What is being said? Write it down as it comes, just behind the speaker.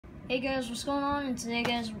Hey guys, what's going on? And today,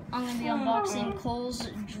 guys, I'm going to be unboxing Cole's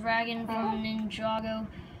Dragon from Ninjago,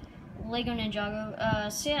 Lego Ninjago.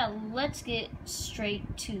 So yeah, let's get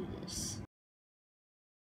straight to this.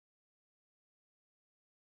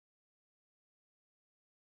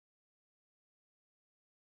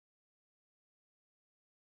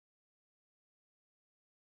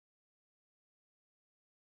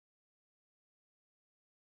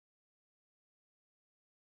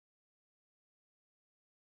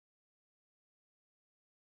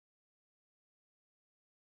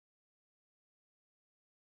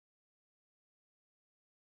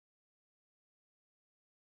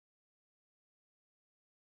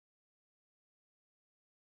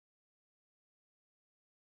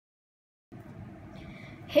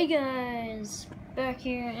 Hey guys, back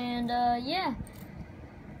here, and yeah,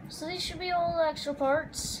 so these should be all the extra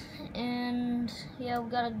parts, and yeah, we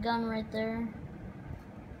got a gun right there.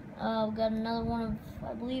 We got another one of,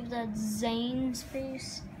 I believe that's Zane's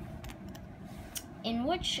face, in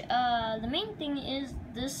which the main thing is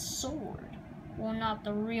this sword. Well, not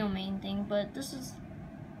the real main thing, but this is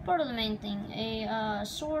part of the main thing. A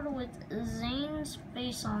sword with Zane's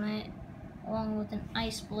face on it, along with an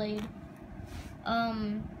ice blade.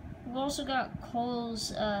 We've also got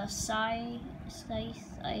Cole's scythe.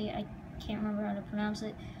 I can't remember how to pronounce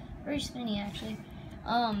it. Very spinny, actually.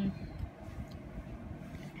 And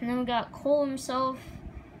then we got Cole himself.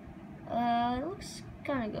 It looks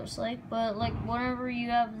kind of ghost-like, but like whenever you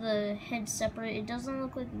have the head separate, it doesn't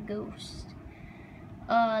look like a ghost.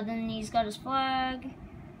 Then he's got his flag.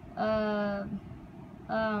 Air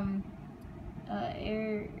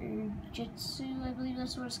Jitsu, I believe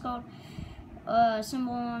that's what it's called.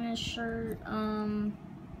 Symbol on his shirt. Not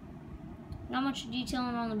much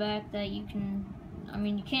detailing on the back that you can,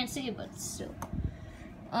 you can't see it, but still.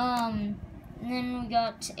 And then we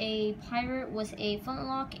got a pirate with a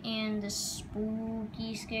flintlock and the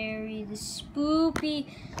spooky, scary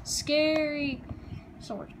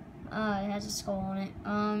sword. It has a skull on it.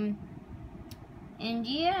 And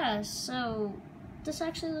yeah, so this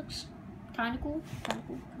actually looks kind of cool.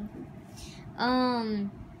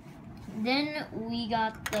 Then we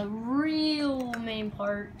got the real main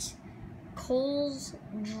part, Cole's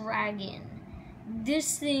Dragon.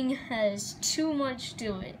 This thing has too much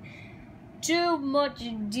to it. Too much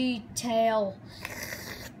detail.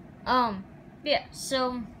 Yeah,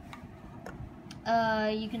 so,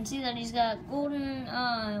 you can see that he's got golden,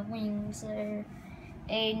 wings there.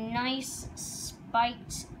 A nice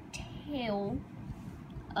spiked tail,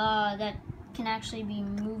 that can actually be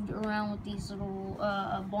moved around with these little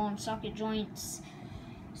ball and socket joints.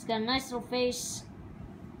 He's got a nice little face.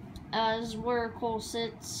 This is where Cole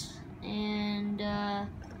sits, and yeah,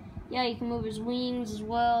 you can move his wings as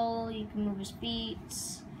well. You can move his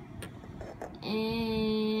feet,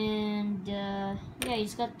 and yeah,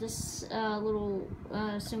 he's got this little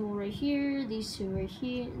symbol right here. These two right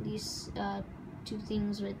here. These two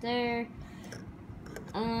things right there.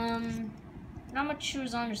 Not much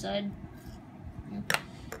shoes on your side.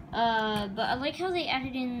 But I like how they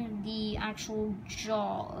added in the actual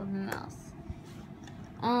jaw of the mouth.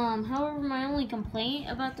 However, my only complaint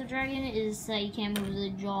about the dragon is that you can't move the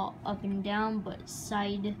jaw up and down, but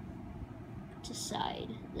side to side.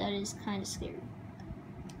 That is kind of scary.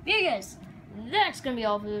 But yeah, guys, that's gonna be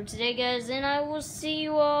all for today, guys, and I will see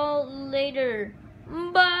you all later.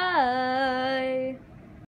 Bye!